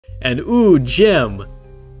And ooh, gem.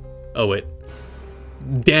 Oh, wait.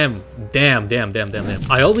 Damn.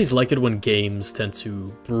 I always like it when games tend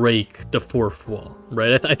to break the fourth wall,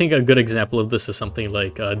 right? I think a good example of this is something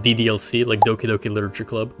like DDLC, like Doki Doki Literature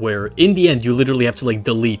Club, where in the end, you literally have to like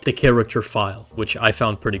delete the character file, which I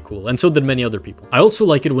found pretty cool. And so did many other people. I also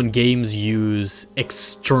like it when games use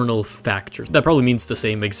external factors. That probably means the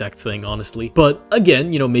same exact thing, honestly. But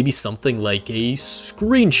again, you know, maybe something like a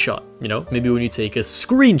screenshot, you know, maybe when you take a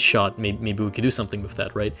screenshot, maybe we could do something with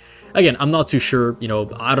that, right? Again, I'm not too sure, you know,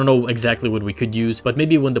 I don't know exactly what we could use, but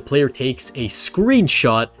maybe when the player takes a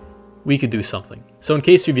screenshot, we could do something. So in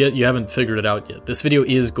case you haven't figured it out yet, this video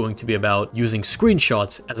is going to be about using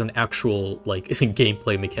screenshots as an actual, like,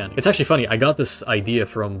 gameplay mechanic. It's actually funny, I got this idea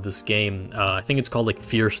from this game, I think it's called, like,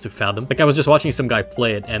 Fears to Fathom. Like, I was just watching some guy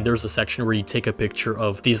play it, and there's a section where you take a picture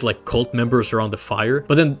of these, like, cult members around the fire,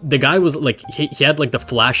 but then the guy was, like, he had, like, the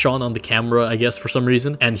flash on the camera, I guess, for some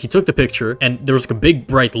reason, and he took the picture, and there was, like, a big,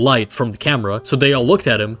 bright light from the camera, so they all looked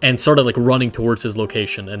at him and started, like, running towards his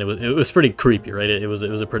location, and it was pretty creepy, right? It was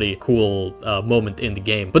a pretty cool moment in the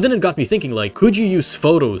game. But then it got me thinking, like, could you use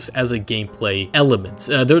photos as a gameplay element?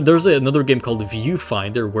 There's another game called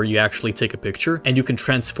Viewfinder where you actually take a picture and you can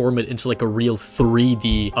transform it into like a real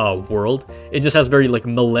 3D world. It just has very like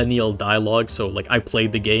millennial dialogue, so like I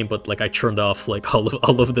played the game, but like I turned off like all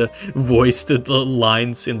of the voiced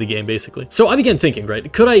lines in the game basically. So I began thinking,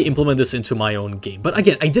 right, could I implement this into my own game? But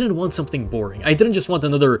again, I didn't want something boring. I didn't just want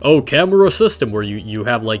another, oh, camera system where you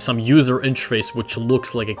have like some user interface which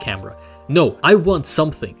looks like a camera. No, I want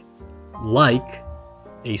something like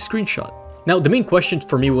a screenshot. Now, the main question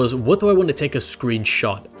for me was, what do I want to take a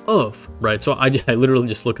screenshot of, right? So I literally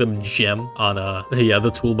just looked up gem on yeah,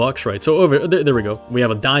 the toolbox, right? So over there we go. We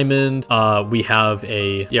have a diamond, we have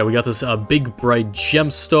a, yeah, we got this big bright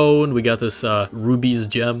gemstone, we got this ruby's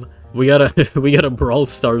gem. We got a Brawl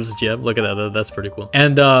Stars gem. Look at that. That's pretty cool.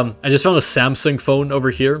 And I just found a Samsung phone over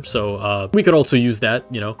here, so we could also use that.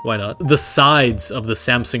 You know, why not? The sides of the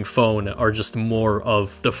Samsung phone are just more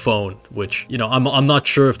of the phone, which, you know, I'm not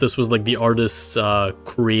sure if this was like the artist's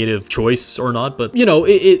creative choice or not, but you know,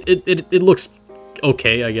 it looks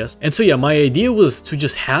okay, I guess. And so yeah, my idea was to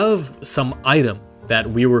just have some item that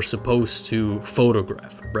we were supposed to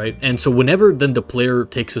photograph, right? And so whenever then the player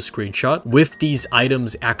takes a screenshot with these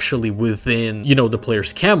items actually within, you know, the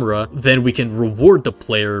player's camera, then we can reward the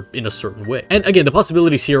player in a certain way. And again, the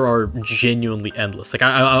possibilities here are genuinely endless. Like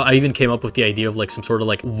I even came up with the idea of like some sort of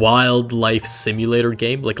like wildlife simulator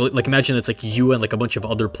game. Like imagine it's like you and like a bunch of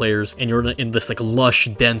other players and you're in this like lush,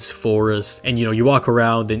 dense forest, and you know, you walk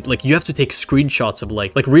around and like you have to take screenshots of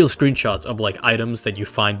like real screenshots of like items that you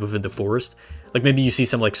find within the forest. Like maybe you see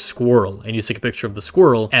some like squirrel and you take a picture of the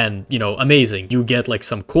squirrel and, you know, amazing. You get like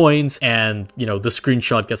some coins and, you know, the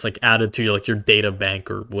screenshot gets like added to your, like your data bank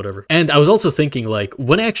or whatever. And I was also thinking like,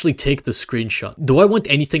 when I actually take the screenshot, do I want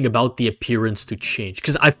anything about the appearance to change?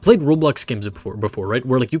 Because I've played Roblox games before, right?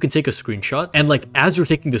 Where like you can take a screenshot and like as you're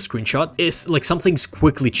taking the screenshot, it's like something's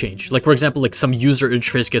quickly changed. Like for example, like some user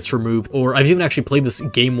interface gets removed, or I've even actually played this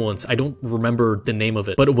game once. I don't remember the name of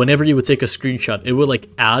it, but whenever you would take a screenshot, it would like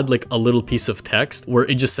add like a little piece of text where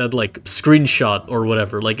it just said like screenshot or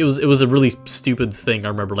whatever. Like it was a really stupid thing. I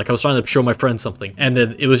remember like I was trying to show my friend something and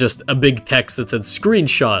then it was just a big text that said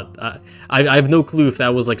screenshot. I have no clue if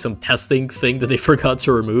that was like some testing thing that they forgot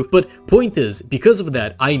to remove, but point is, because of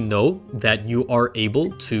that, I know that you are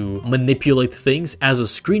able to manipulate things as a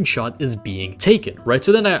screenshot is being taken, right?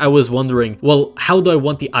 So then I was wondering, well, how do I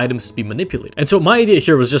want the items to be manipulated? And so my idea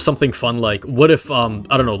here was just something fun, like what if I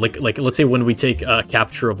don't know, like let's say when we take a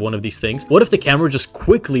capture of one of these things, what if the camera just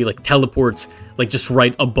quickly like teleports like just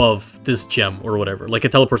right above this gem or whatever. Like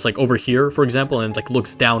it teleports like over here, for example, and like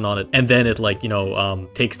looks down on it, and then it like, you know,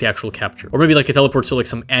 takes the actual capture. Or maybe like it teleports to like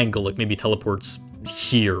some angle, like maybe teleports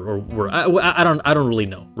here or where I don't really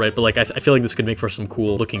know, right? But like I feel like this could make for some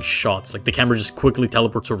cool looking shots. Like the camera just quickly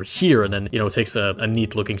teleports over here and then, you know, it takes a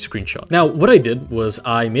neat looking screenshot. Now what I did was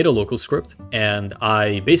I made a local script and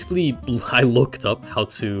I looked up how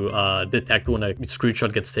to detect when a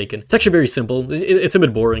screenshot gets taken. It's actually very simple. It's a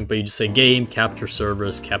bit boring, but you just say game capture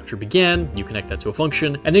service capture began, you connect that to a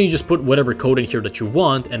function, and then you just put whatever code in here that you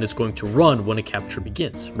want, and it's going to run when a capture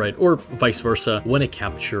begins, right? Or vice versa, when a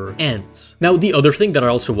capture ends. Now the other other thing that I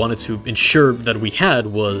also wanted to ensure that we had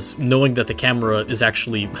was knowing that the camera is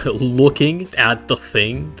actually looking at the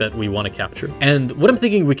thing that we want to capture. And what I'm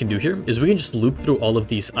thinking we can do here is we can just loop through all of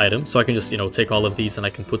these items. So I can just, you know, take all of these and I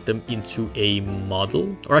can put them into a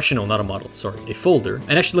model, or actually no, not a model, sorry, a folder.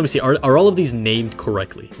 And actually, let me see, are all of these named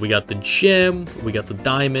correctly? We got the gem, we got the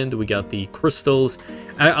diamond, we got the crystals.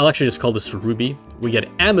 I'll actually just call this ruby. We get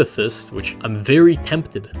amethyst, which I'm very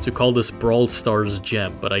tempted to call this Brawl Stars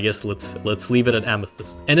gem, but I guess let's leave it at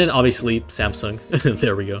amethyst. And then obviously Samsung.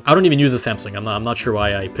 There we go. I don't even use a Samsung. I'm not sure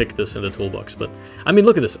why I picked this in the toolbox, but I mean,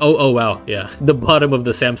 look at this. Oh wow, yeah. The bottom of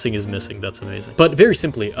the Samsung is missing. That's amazing. But very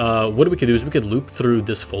simply, what we could do is we could loop through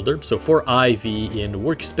this folder. So for IV in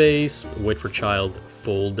workspace, wait for child,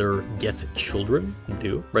 folder gets children,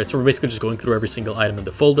 do, right? So we're basically just going through every single item in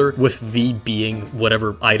the folder, with V being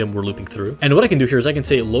whatever item we're looping through. And what I can do here is I can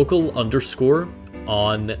say local underscore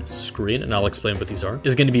on screen, and I'll explain what these are,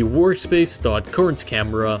 is going to be workspace.current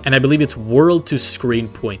camera, and I believe it's world to screen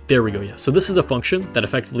point. There we go, yeah. So this is a function that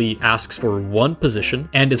effectively asks for one position,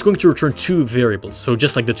 and it's going to return two variables. So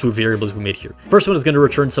just like the two variables we made here. First one is going to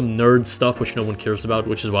return some nerd stuff, which no one cares about,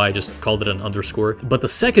 which is why I just called it an underscore. But the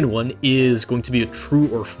second one is going to be a true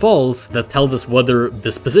or false that tells us whether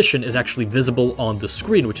this position is actually visible on the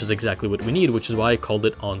screen, which is exactly what we need, which is why I called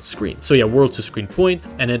it on screen. So yeah, world to screen point,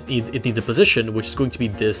 and it needs a position, which is going to be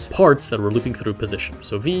this parts that we're looping through position.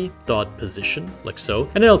 So v.position, like so.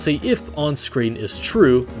 And then I'll say if on screen is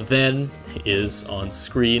true, then is on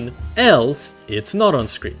screen, else it's not on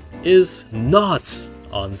screen, is not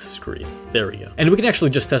on screen. There we go. And we can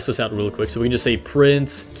actually just test this out real quick. So we can just say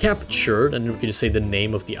print captured, and then we can just say the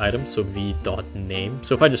name of the item. So v.name.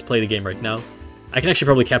 So if I just play the game right now, I can actually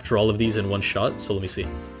probably capture all of these in one shot. So let me see.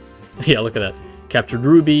 Yeah, look at that. Captured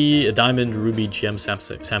ruby, a diamond, ruby, gem,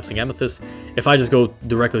 Samsung amethyst. If I just go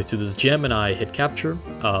directly to this gem and I hit capture,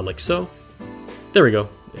 like so, there we go.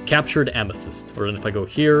 Captured amethyst. Or then if I go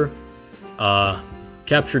here,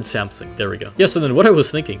 captured Samsung. There we go. Yes, and then what I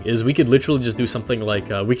was thinking is we could literally just do something like,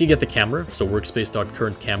 we could get the camera, so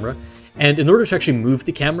workspace.current camera, and in order to actually move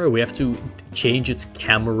the camera, we have to change its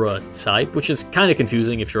camera type, which is kind of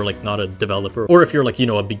confusing if you're like not a developer or if you're like, you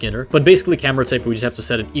know, a beginner. But basically camera type, we just have to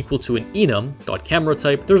set it equal to an enum.camera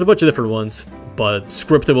type. There's a bunch of different ones, but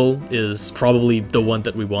scriptable is probably the one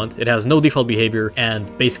that we want. It has no default behavior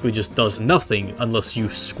and basically just does nothing unless you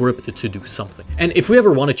script it to do something. And if we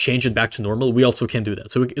ever want to change it back to normal, we also can do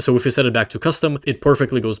that. So if we set it back to custom, it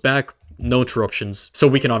perfectly goes back, no interruptions. So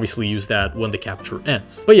we can obviously use that when the capture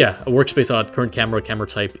ends. But yeah, a workspace.current camera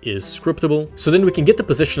type is scriptable. So then we can get the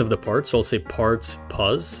position of the part. So I'll say part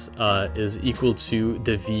pos is equal to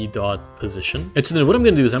the v.position. And so then what I'm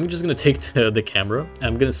going to do is I'm just going to take the camera.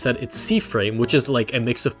 I'm going to set its C frame, which is like a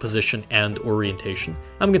mix of position and orientation.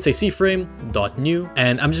 I'm going to say cframe.new,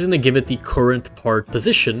 and I'm just going to give it the current part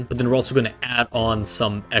position, but then we're also going to add on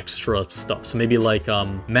some extra stuff. So maybe like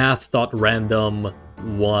math.random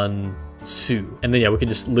 1 2, and then yeah, we can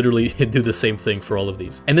just literally do the same thing for all of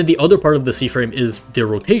these. And then the other part of the C-frame is the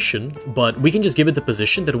rotation, but we can just give it the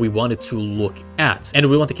position that we want it to look at, and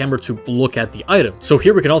we want the camera to look at the item. So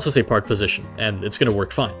here we can also say part position, and it's gonna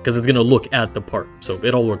work fine because it's gonna look at the part, so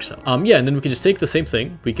it all works out. Yeah, and then we can just take the same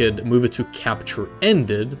thing, we could move it to capture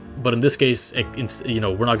ended, but in this case, you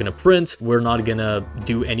know, we're not gonna print, we're not gonna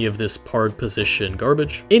do any of this part position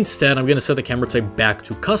garbage. Instead, I'm gonna set the camera type back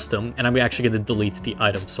to custom, and I'm actually gonna delete the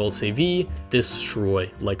item. So I'll say v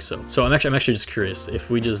destroy, like so. So I'm actually just curious if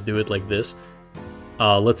we just do it like this.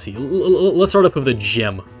 Let's see. Let's start off with the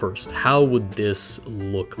gem first. How would this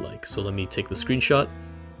look like? So let me take the screenshot.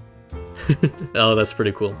 Oh, that's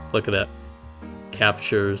pretty cool. Look at that.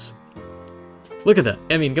 Captures. Look at that.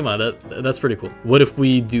 I mean, come on, that's pretty cool. What if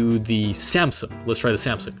we do the Samsung? Let's try the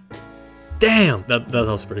Samsung. Damn, that's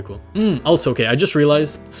also pretty cool. Also, okay, I just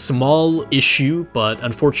realized, small issue, but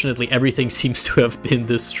unfortunately everything seems to have been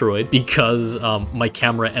destroyed because my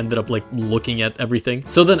camera ended up like looking at everything.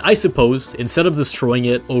 So then I suppose instead of destroying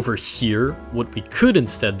it over here, what we could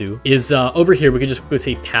instead do is over here we could just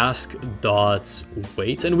say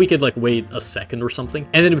task.wait, and we could like wait a second or something,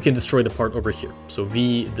 and then we can destroy the part over here. So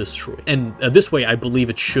v destroy, and this way I believe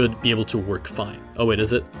it should be able to work fine. Oh wait,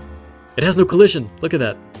 is it? It has no collision. Look at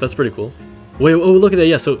that. That's pretty cool. Wait, oh, look at that.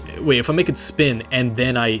 Yeah, so wait, if I make it spin and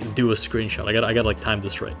then I do a screenshot, I gotta like time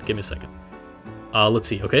this right. Give me a second. Let's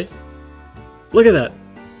see, okay? Look at that.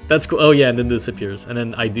 That's cool. Oh yeah, and then this appears. And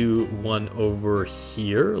then I do one over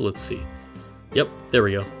here. Let's see. Yep, there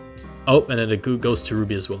we go. Oh, and then it goes to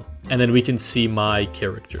Ruby as well. And then we can see my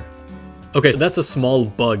character. Okay, so that's a small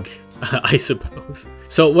bug I suppose.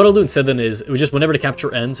 So what I'll do instead then is, just whenever the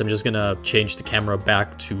capture ends, I'm just gonna change the camera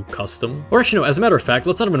back to custom. Or actually no, as a matter of fact,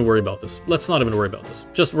 let's not even worry about this. Let's not even worry about this.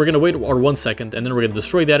 Just, we're gonna wait our 1 second, and then we're gonna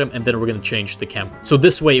destroy the item, and then we're gonna change the camera. So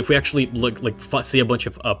this way, if we actually look, like, see a bunch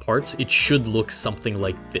of parts, it should look something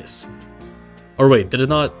like this. Or wait, did it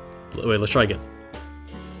not? Wait, let's try again.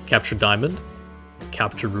 Capture diamond.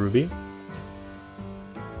 Capture ruby.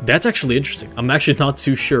 That's actually interesting. I'm actually not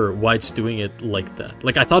too sure why it's doing it like that.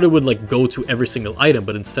 Like, I thought it would, like, go to every single item,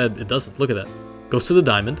 but instead it doesn't. Look at that. Goes to the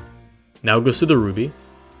diamond, now goes to the ruby,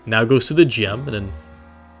 now goes to the gem, and then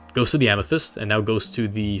goes to the amethyst, and now goes to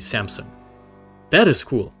the Samsung. That is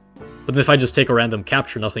cool. But then if I just take a random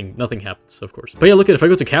capture, nothing happens, of course. But yeah, look at it. If I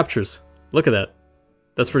go to captures, look at that.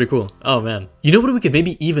 That's pretty cool. Oh, man. You know what we could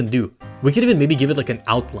maybe even do? We could even maybe give it like an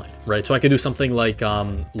outline, right? So I could do something like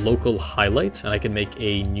local highlights, and I can make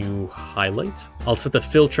a new highlight. I'll set the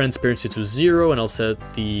fill transparency to 0, and I'll set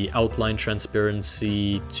the outline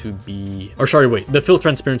transparency to be... Or sorry, wait. The fill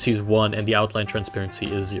transparency is 1, and the outline transparency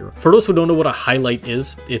is 0. For those who don't know what a highlight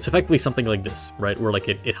is, it's effectively something like this, right? Where like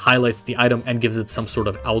it highlights the item and gives it some sort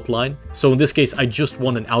of outline. So in this case, I just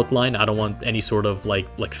want an outline. I don't want any sort of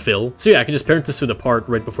like fill. So yeah, I can just parent this to the part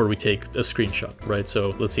right before we take a screenshot, right?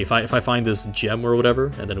 So let's see, if I find this gem or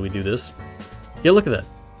whatever, and then we do this. Yeah, look at that.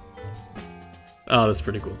 Oh, that's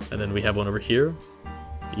pretty cool. And then we have one over here.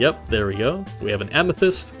 Yep, there we go. We have an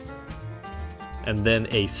amethyst. And then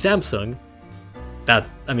a Samsung. That,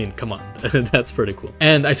 I mean, come on. That's pretty cool.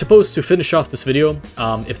 And I suppose to finish off this video,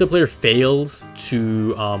 if the player fails to,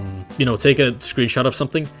 you know, take a screenshot of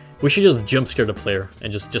something, we should just jump scare the player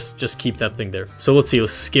and just keep that thing there. So let's see, a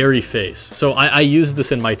scary face. So I used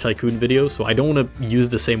this in my Tycoon video, so I don't want to use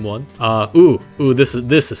the same one. Ooh, this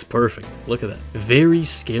is perfect. Look at that. Very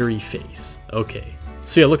scary face. Okay.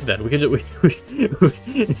 So yeah, look at that. We could just,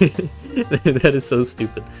 that is so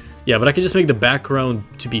stupid. Yeah, but I could just make the background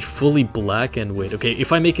to be fully black and wait. Okay,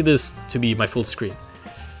 if I make this to be my full screen.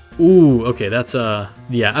 Ooh, okay, that's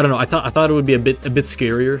yeah, I don't know. I thought it would be a bit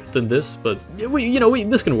scarier than this, but you know,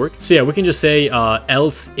 this can work. So yeah, we can just say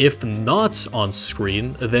else if not on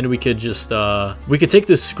screen, then we could just we could take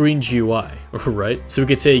this screen GUI, right? So we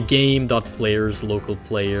could say game.players local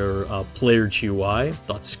player player GUI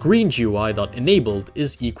dot screen GUI dot enabled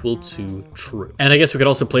is equal to true. And I guess we could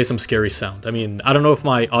also play some scary sound. I mean, I don't know if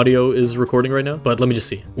my audio is recording right now, but let me just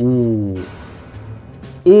see. Ooh.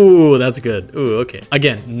 Ooh, that's good. Ooh, okay.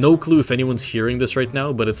 Again, no clue if anyone's hearing this right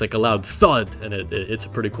now, but it's like a loud thud, and it's a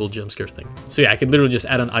pretty cool jump scare thing. So yeah, I could literally just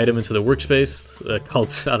add an item into the workspace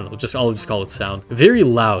called, I don't know, I'll just call it sound. Very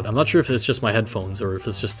loud. I'm not sure if it's just my headphones or if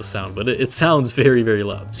it's just the sound, but it sounds very, very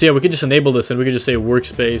loud. So yeah, we could just enable this, and we could just say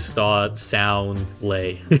workspace.sound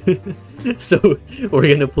play. So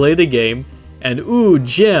we're gonna play the game, and ooh,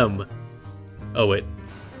 gem. Oh, wait.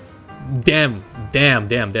 Damn.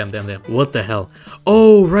 What the hell?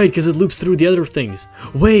 Oh, right, because it loops through the other things.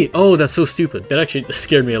 Wait, oh, that's so stupid. That actually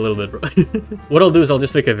scared me a little bit, bro. What I'll do is I'll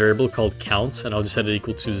just make a variable called count, and I'll just set it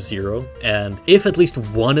equal to 0. And if at least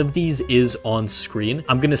one of these is on screen,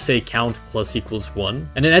 I'm gonna say count plus equals 1.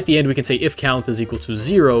 And then at the end, we can say if count is equal to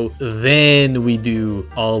 0, then we do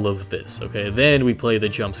all of this, okay? Then we play the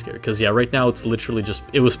jump scare. Because yeah, right now it's literally just,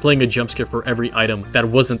 it was playing a jump scare for every item that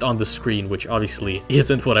wasn't on the screen, which obviously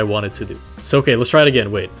isn't what I wanted to do. So okay, let's try it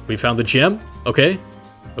again. Wait, we found the gem. Okay.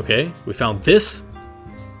 Okay, we found this.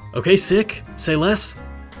 Okay, sick. Say less.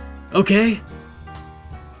 Okay.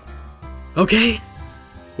 Okay.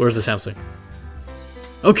 Where's the Samsung?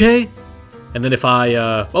 Okay. And then if I,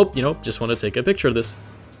 oh, you know, just want to take a picture of this.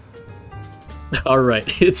 All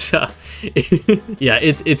right, it's yeah,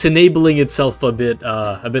 it's enabling itself a bit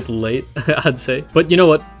late, I'd say. But you know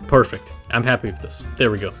what? Perfect. I'm happy with this. There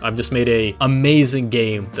we go. I've just made a amazing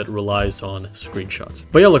game that relies on screenshots.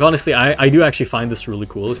 But yeah, look, honestly, I do actually find this really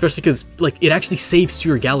cool, especially because like it actually saves to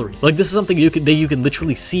your gallery. Like this is something you can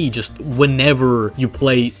literally see just whenever you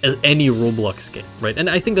play any Roblox game, right? And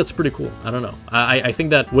I think that's pretty cool. I don't know. I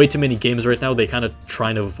think that way too many games right now, they kind of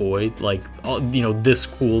try to avoid like you know, this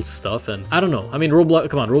cool stuff, and I don't know. I mean,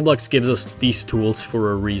 Roblox gives us these tools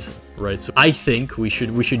for a reason, right? So I think we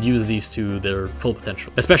should use these to their full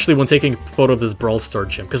potential, especially when taking a photo of this Brawl Star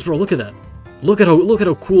gym. Because bro, look at that. Look at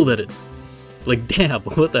how cool that is. Like, damn,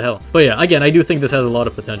 what the hell? But yeah, again, I do think this has a lot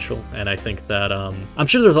of potential, and I think that, I'm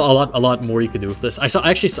sure there's a lot more you could do with this. I saw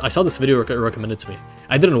this video recommended to me.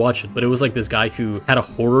 I didn't watch it, but it was like this guy who had a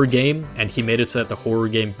horror game, and he made it so that the horror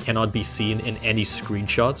game cannot be seen in any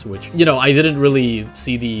screenshots, which, you know, I didn't really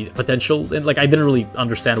see the potential, and like, I didn't really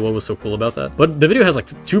understand what was so cool about that. But the video has like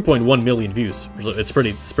 2.1 million views. So it's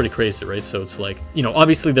pretty crazy, right? So it's like, you know,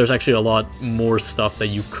 obviously there's actually a lot more stuff that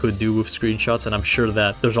you could do with screenshots, and I'm sure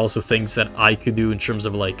that there's also things that I could do in terms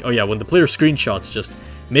of like, oh yeah, when the player screenshots, just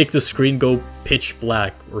make the screen go pitch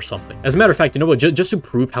black or something. As a matter of fact, you know what, just to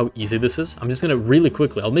prove how easy this is, I'm just gonna really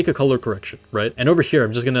quickly, I'll make a color correction, right? And over here,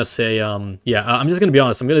 I'm just gonna say, yeah, I'm just gonna be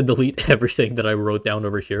honest, I'm gonna delete everything that I wrote down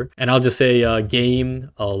over here, and I'll just say game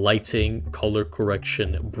lighting color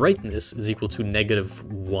correction brightness is equal to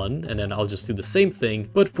 -1, and then I'll just do the same thing,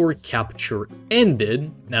 but for capture ended,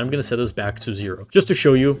 and I'm gonna set this back to 0. Just to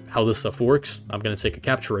show you how this stuff works, I'm gonna take a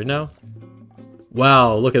capture right now.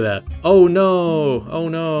 Wow, look at that. Oh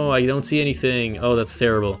no, I don't see anything. Oh, that's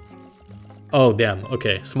terrible. Oh, damn.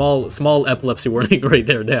 Okay, small epilepsy warning right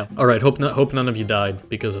there. Damn. All right, hope none of you died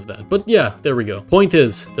because of that. But yeah, there we go. Point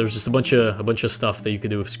is, there's just a bunch of stuff that you can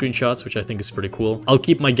do with screenshots, which I think is pretty cool. I'll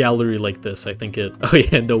keep my gallery like this. I think it. Oh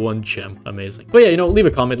yeah, the one gem, amazing. But yeah, you know, leave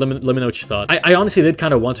a comment. Let me know what you thought. I honestly did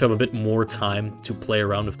kind of want to have a bit more time to play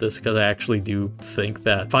around with this, because I actually do think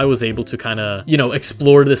that if I was able to kind of, you know,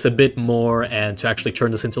 explore this a bit more and to actually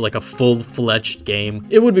turn this into like a full-fledged game,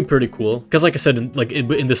 it would be pretty cool. Because like I said,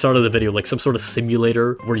 in the start of the video, like some sort of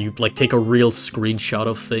simulator where you like take a real screenshot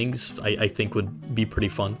of things, I think would be pretty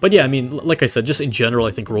fun. But yeah, I mean, like I said, just in general,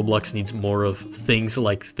 I think Roblox needs more of things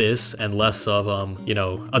like this and less of, you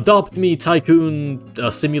know, Adopt Me Tycoon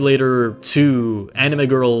Simulator 2, Anime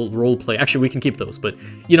Girl roleplay. Actually, we can keep those, but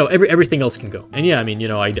you know, everything else can go. And yeah, I mean, you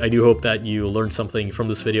know, I do hope that you learned something from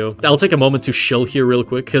this video. I'll take a moment to shill here real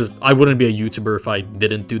quick, because I wouldn't be a YouTuber if I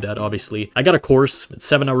didn't do that, obviously. I got a course, it's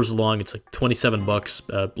 7 hours long, it's like 27 bucks,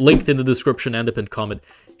 linked in the description and the pinned comment.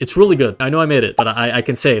 It's really good. I know I made it, but I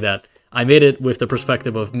can say that I made it with the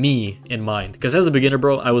perspective of me in mind. Because as a beginner,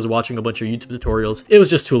 bro, I was watching a bunch of YouTube tutorials. It was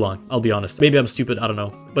just too long, I'll be honest. Maybe I'm stupid, I don't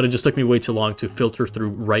know. But it just took me way too long to filter through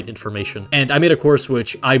right information. And I made a course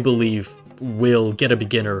which I believe will get a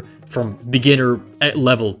beginner from beginner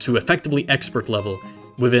level to effectively expert level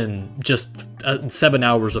within just 7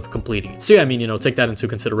 hours of completing it. So yeah, I mean, you know, take that into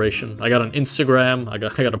consideration. I got an Instagram, I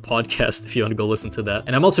got a podcast if you want to go listen to that.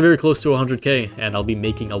 And I'm also very close to 100K, and I'll be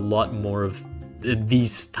making a lot more of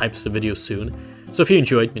these types of videos soon. So if you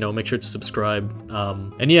enjoyed, you know, make sure to subscribe.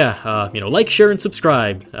 And yeah, you know, like, share, and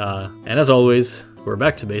subscribe. And as always, we're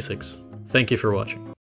back to basics. Thank you for watching.